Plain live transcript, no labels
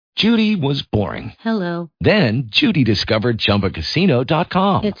Judy was boring. Hello. Then Judy discovered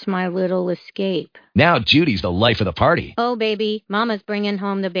ChumbaCasino.com. It's my little escape. Now Judy's the life of the party. Oh, baby, mama's bringing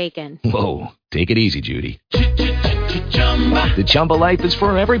home the bacon. Whoa, take it easy, Judy. The Chumba life is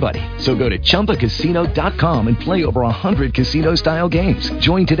for everybody. So go to ChumbaCasino.com and play over 100 casino-style games.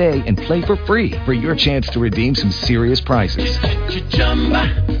 Join today and play for free for your chance to redeem some serious prizes.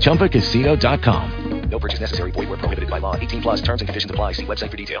 ChumbaCasino.com. No purchase necessary. Void where prohibited by law. 18 plus terms and conditions apply. See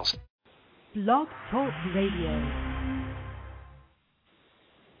website for details. Blog Talk Radio.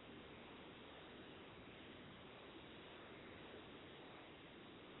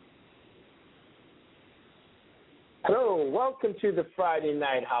 Hello, welcome to the Friday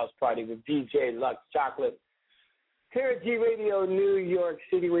Night House Party with DJ Luxe Chocolate. Here at G Radio, New York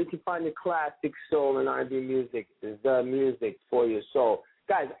City, where you can find the classic soul and R&B music, the music for your soul.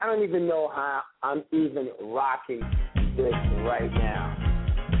 Guys, I don't even know how I'm even rocking this right now.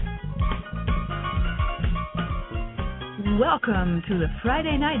 Welcome to the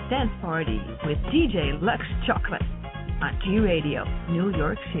Friday Night Dance Party with DJ Luxe Chocolate on G Radio, New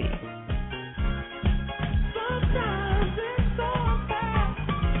York City.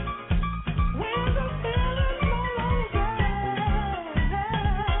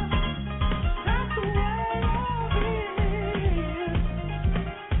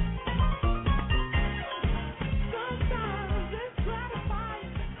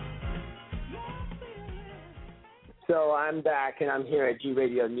 So I'm back, and I'm here at G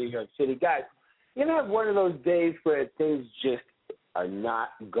Radio, New York City. Guys, you ever have one of those days where things just are not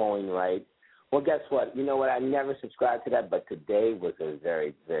going right? Well, guess what? You know what? I never subscribed to that, but today was a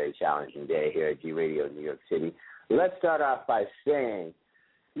very, very challenging day here at G Radio, New York City. Let's start off by saying,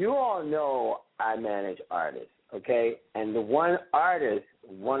 you all know I manage artists, okay? And the one artist,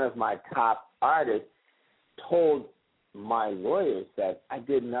 one of my top artists, told my lawyers that I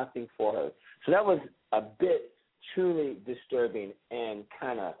did nothing for her. So that was a bit truly disturbing and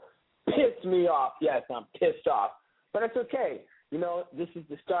kind of pissed me off. Yes, I'm pissed off, but it's okay. You know, this is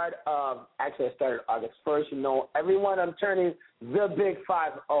the start of, actually I started August 1st. You know, everyone, I'm turning the big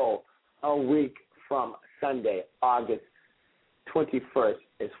 5-0 a week from Sunday. August 21st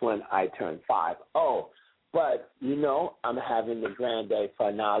is when I turn 5-0. But, you know, I'm having the Grand Day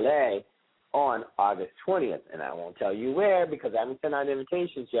finale on August 20th, and I won't tell you where because I haven't sent out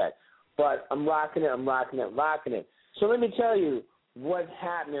invitations yet. But I'm rocking it. So let me tell you what's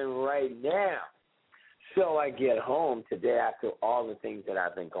happening right now. So I get home today after all the things that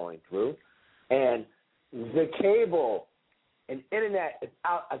I've been going through, and the cable and internet is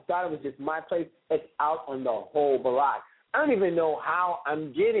out. I thought it was just my place. It's out on the whole block. I don't even know how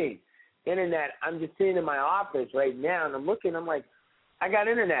I'm getting internet. I'm just sitting in my office right now, and I'm looking. I'm like, I got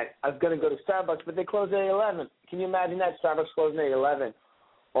internet. I was going to go to Starbucks, but they close at 11. Can you imagine that? Starbucks closing at 11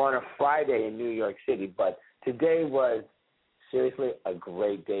 on a Friday in New York City. But today was seriously a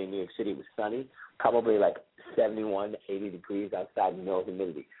great day in New York City. It was sunny, probably like 71 to 80 degrees outside, no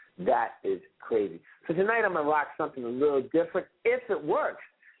humidity. That is crazy. So tonight I'm going to rock something a little different if it works.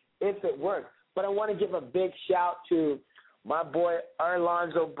 But I want to give a big shout to my boy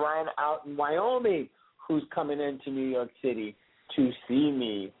Arlonzo Bryan out in Wyoming, who's coming into New York City to see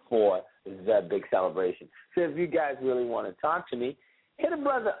me for the big celebration. So if you guys really want to talk to me, hit a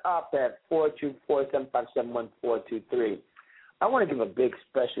brother up at 424-757-1423. I want to give a big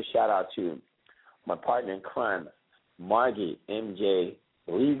special shout-out to my partner in crime, Margie M.J.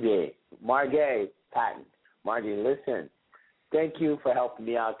 Levy, Margie Patton. Margie, listen, thank you for helping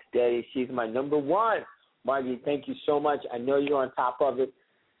me out today. She's my number one. Margie, thank you so much. I know you're on top of it.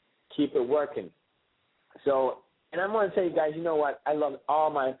 Keep it working. So, and I want to tell you guys, you know what? I love all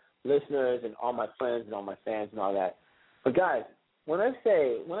my listeners and all my friends and all my fans and all that. But, guys, when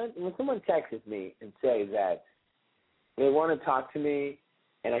someone texts me and say that they want to talk to me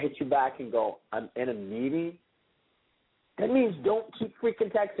and I hit you back and go, I'm in a meeting, that means don't keep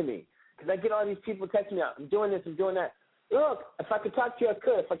freaking texting me because I get all these people texting me out. I'm doing this, I'm doing that. Look, if I could talk to you, I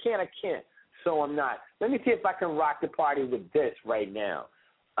could. If I can't, I can't. So I'm not. Let me see if I can rock the party with this right now.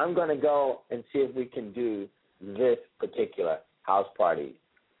 I'm going to go and see if we can do this particular house party.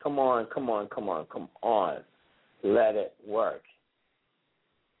 Come on. Let it work.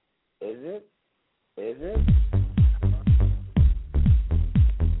 Is it?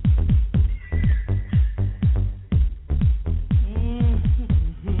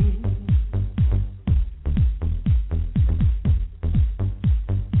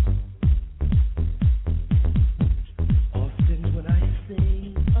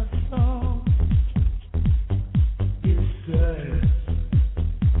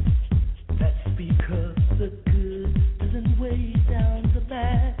 That's because the good doesn't weigh down the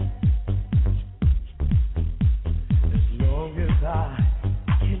bad.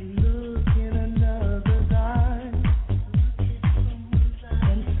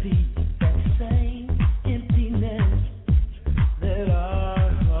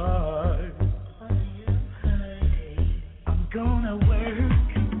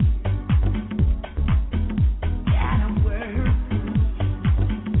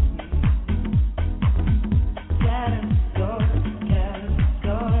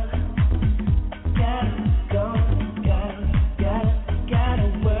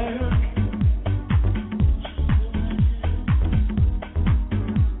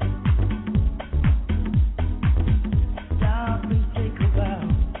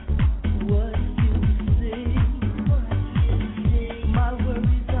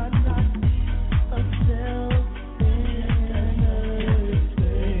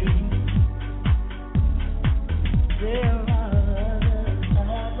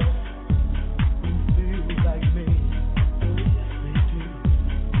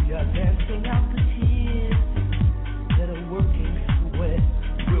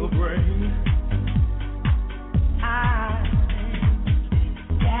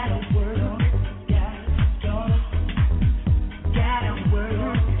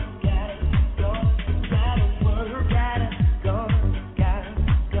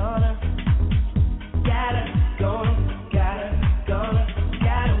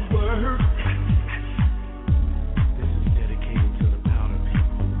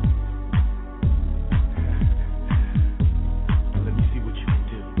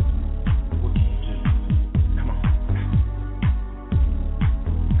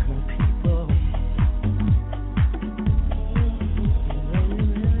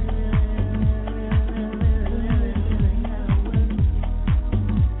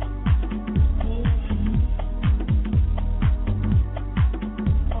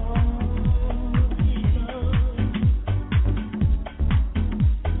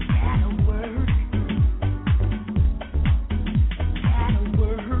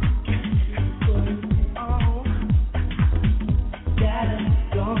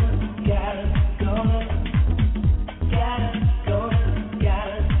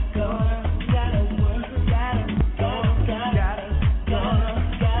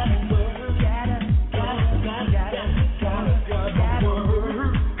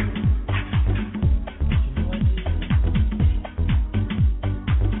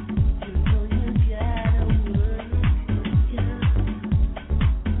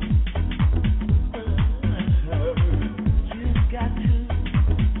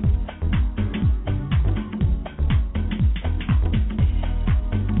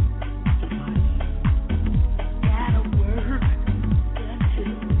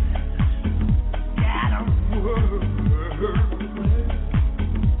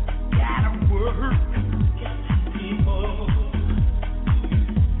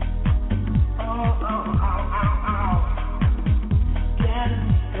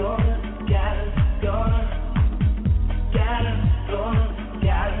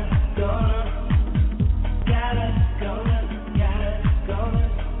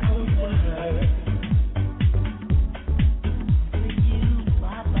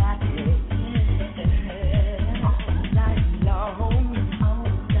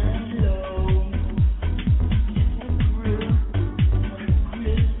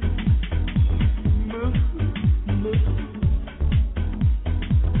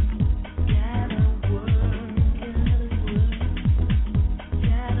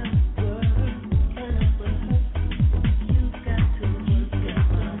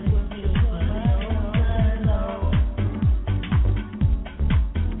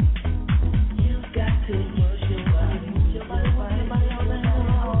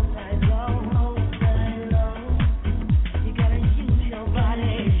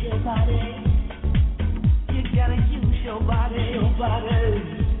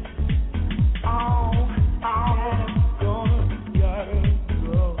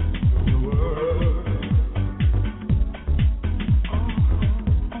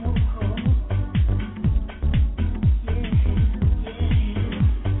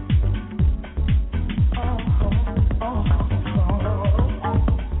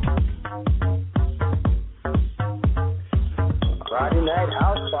 Friday night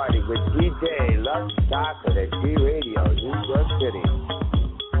house party with DJ Luxe Chocolate at G Radio, New York City.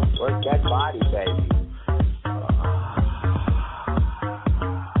 Work that body, baby.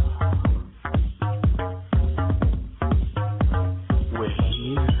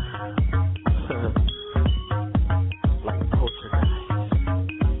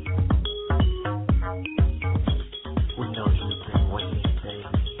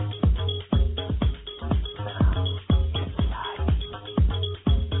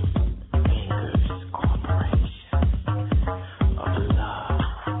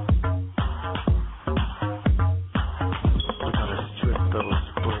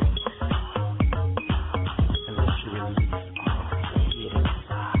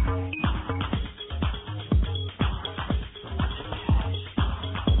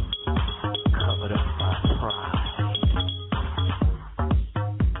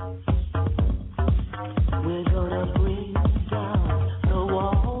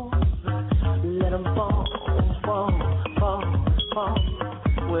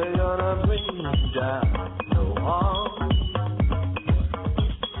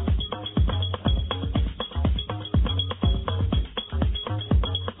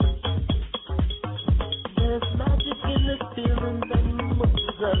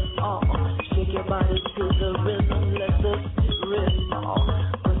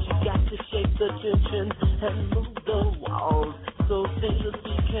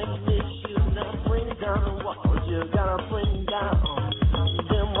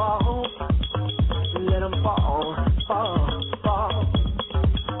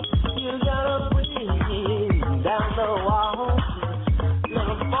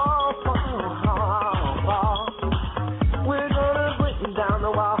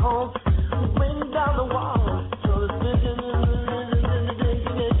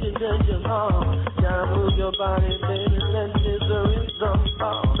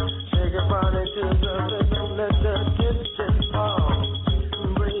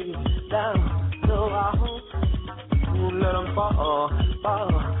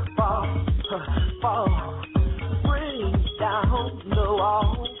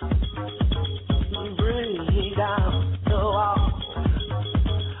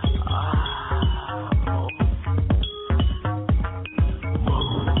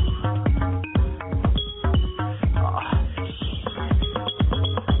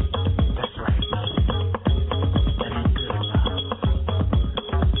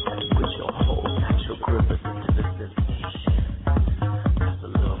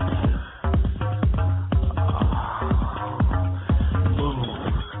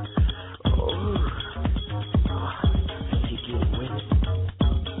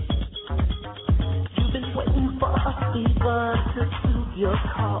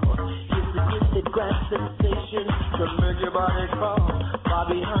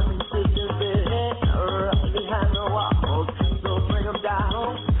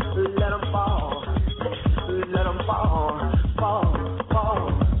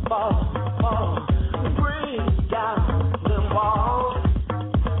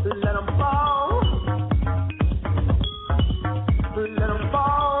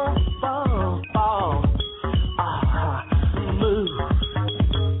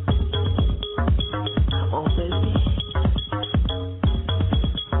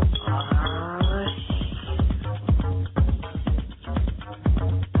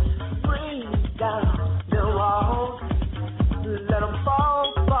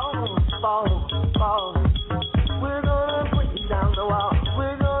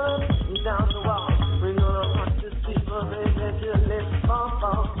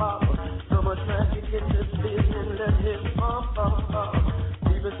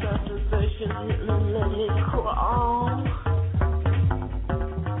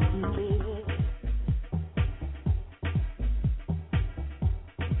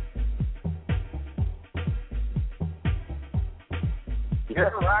 You're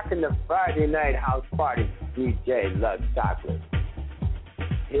rocking the Friday night house party with DJ Luxe Chocolate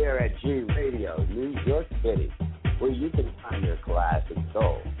here at G Radio, New York City, where you can find your classic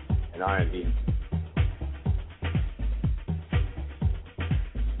soul and R&B.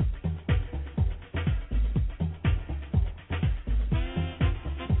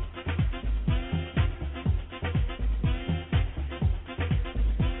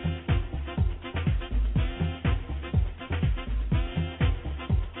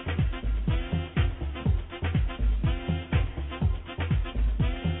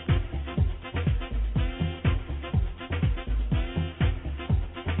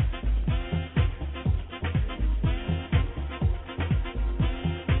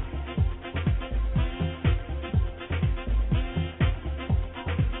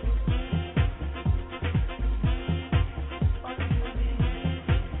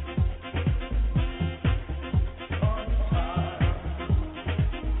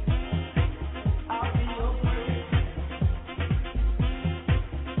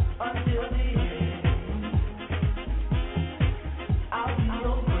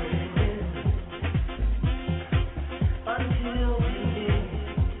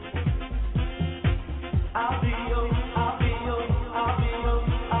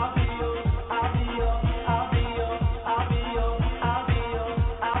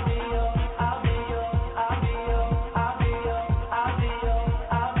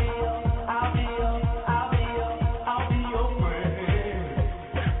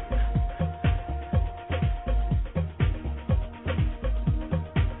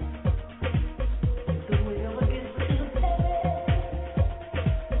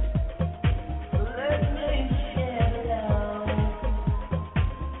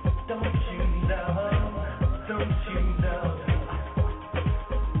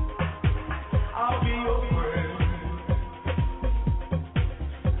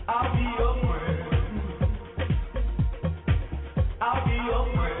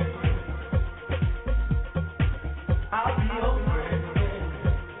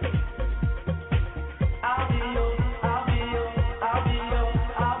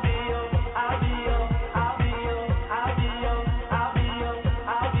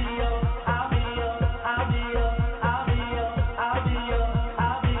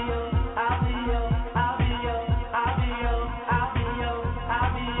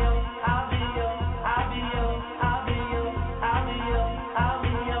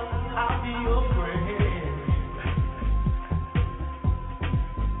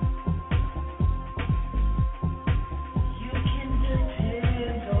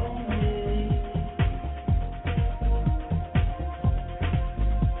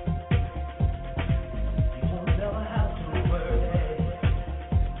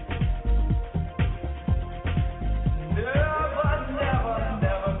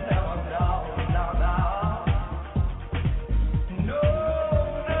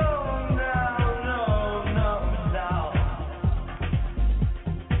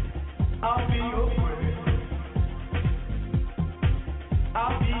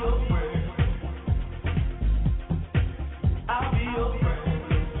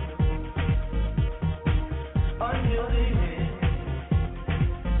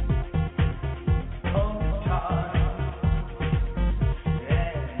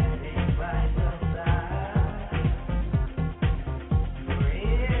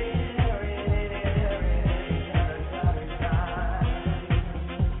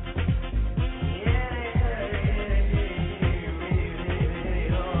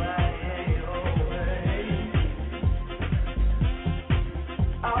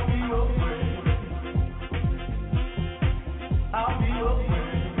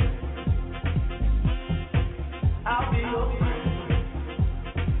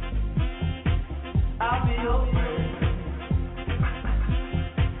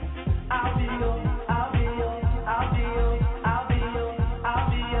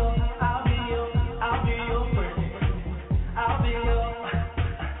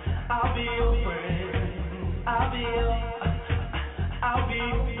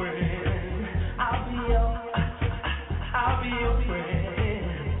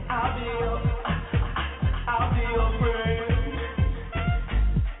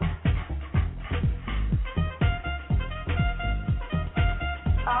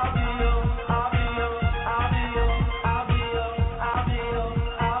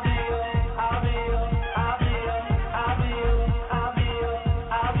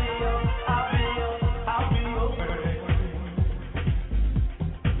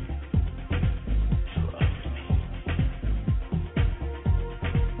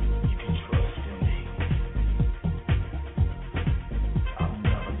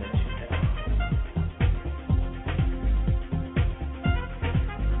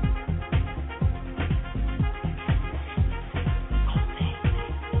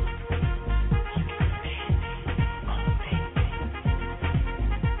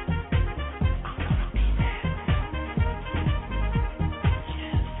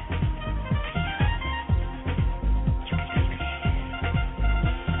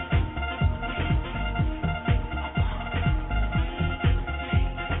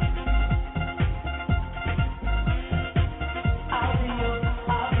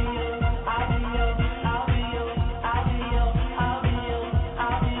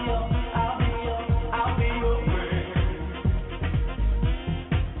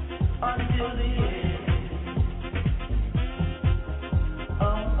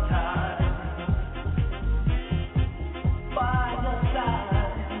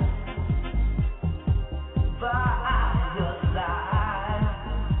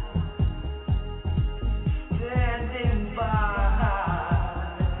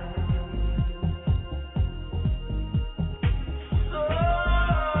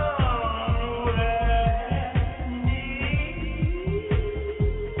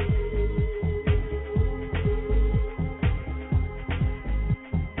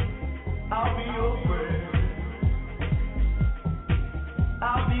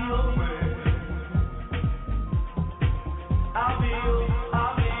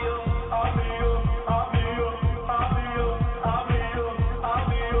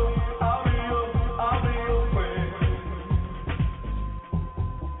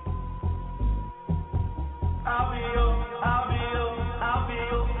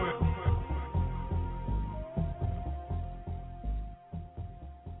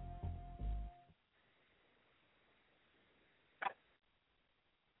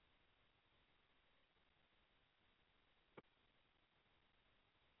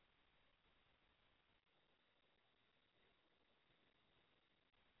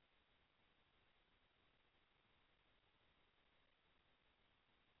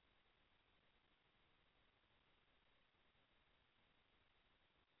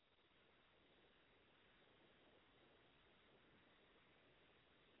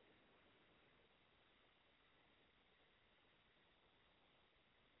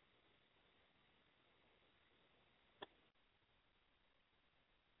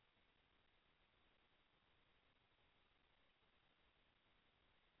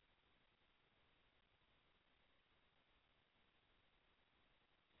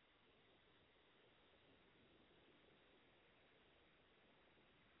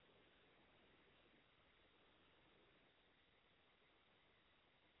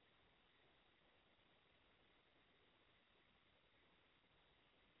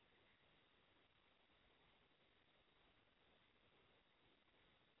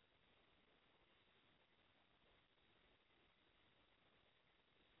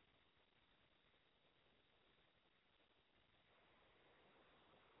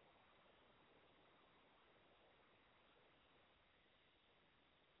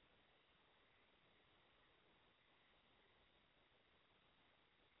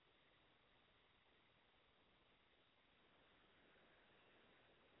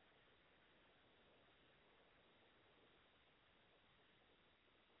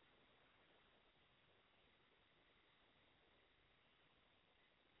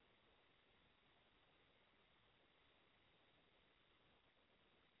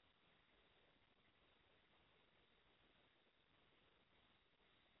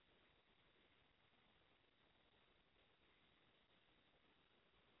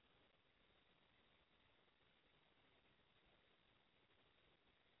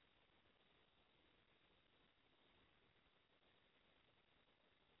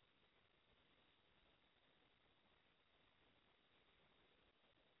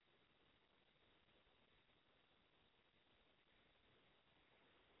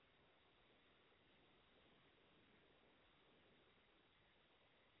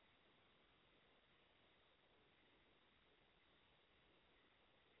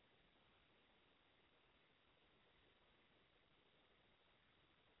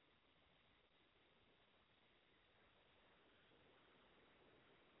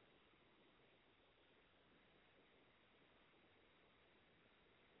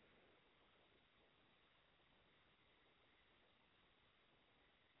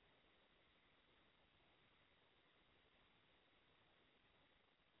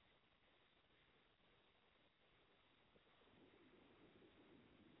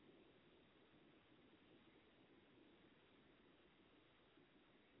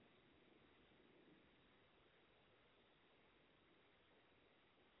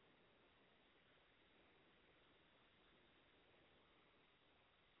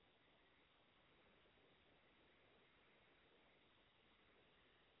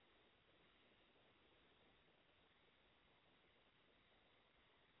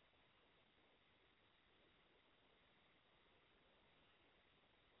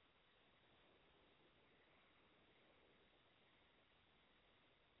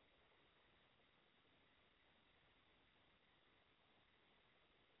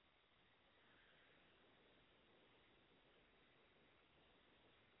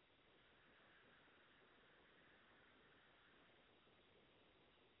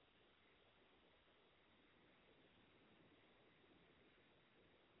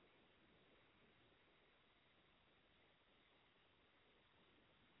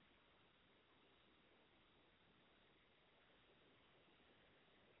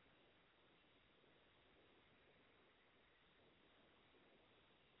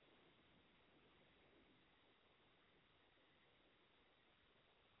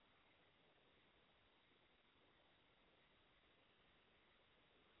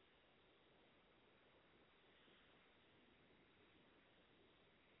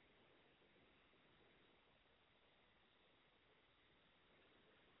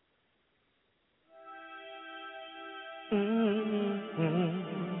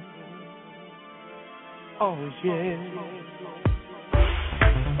 Mm-hmm. Oh, yeah.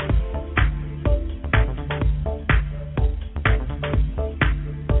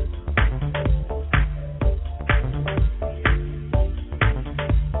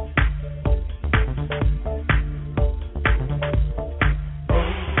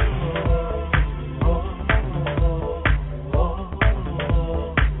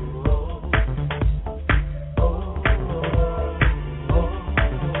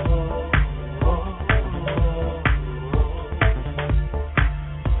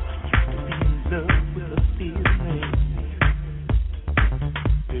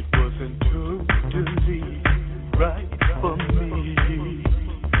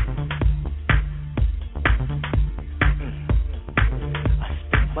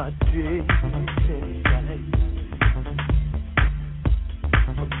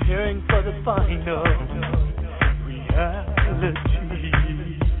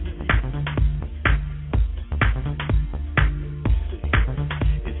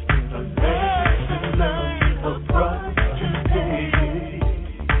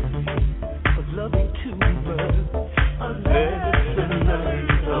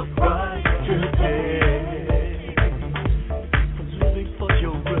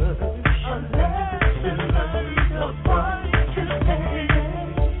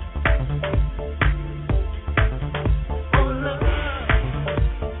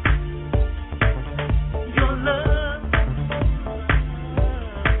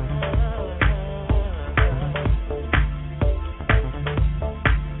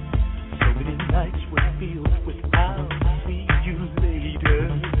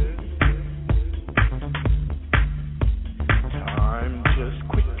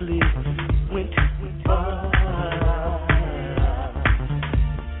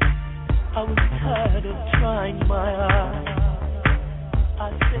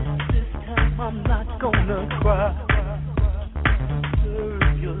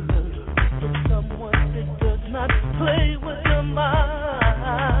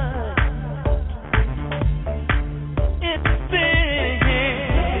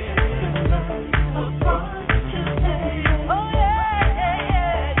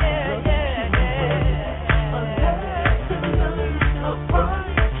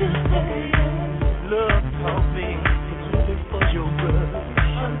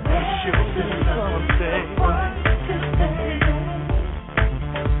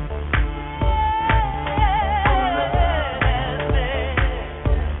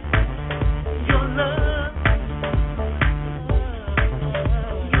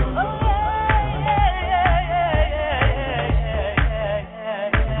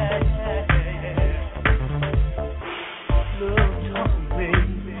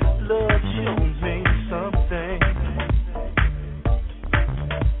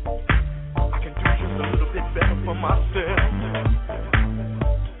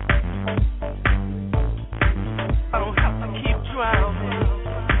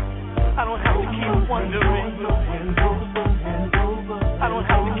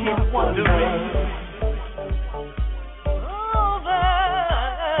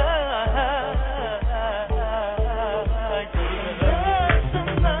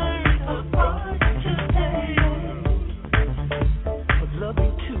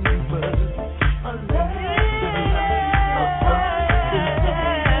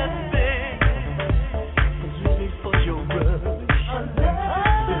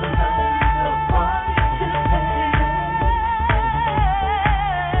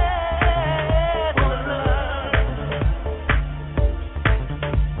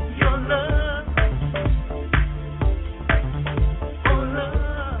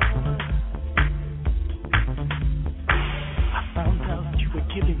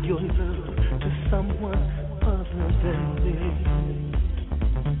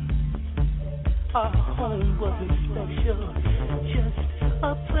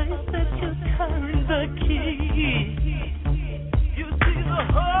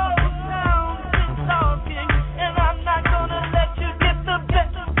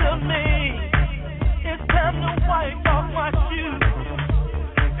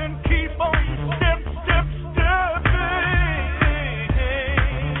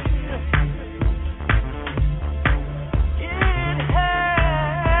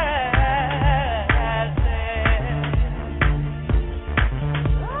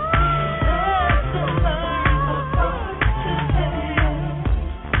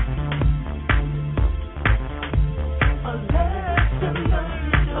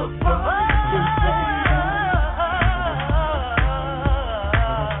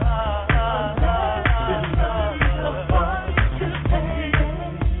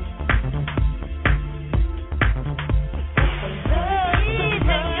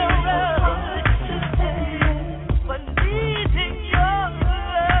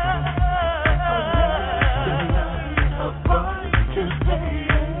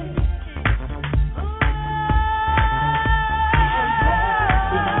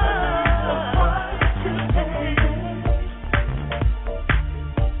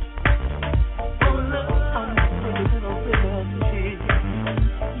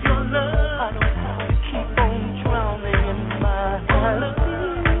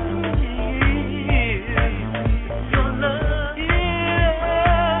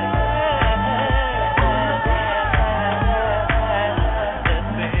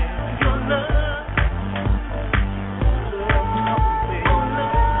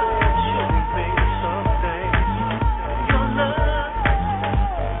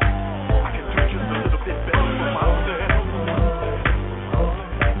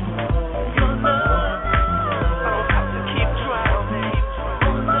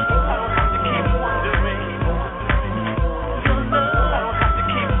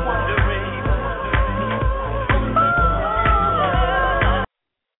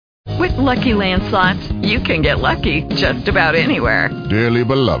 Lucky Land Slots, you can get lucky just about anywhere. Dearly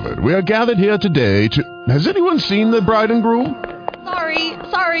beloved, we are gathered here today to... Has anyone seen the bride and groom?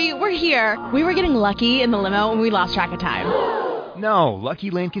 Sorry, we're here. We were getting lucky in the limo and we lost track of time. No,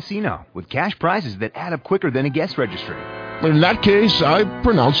 Lucky Land Casino, with cash prizes that add up quicker than a guest registry. In that case, I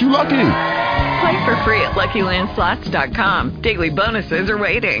pronounce you lucky. Play for free at LuckyLandSlots.com. Daily bonuses are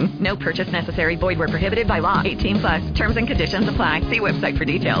waiting. No purchase necessary. Void where prohibited by law. 18+. Terms and conditions apply. See website for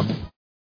details.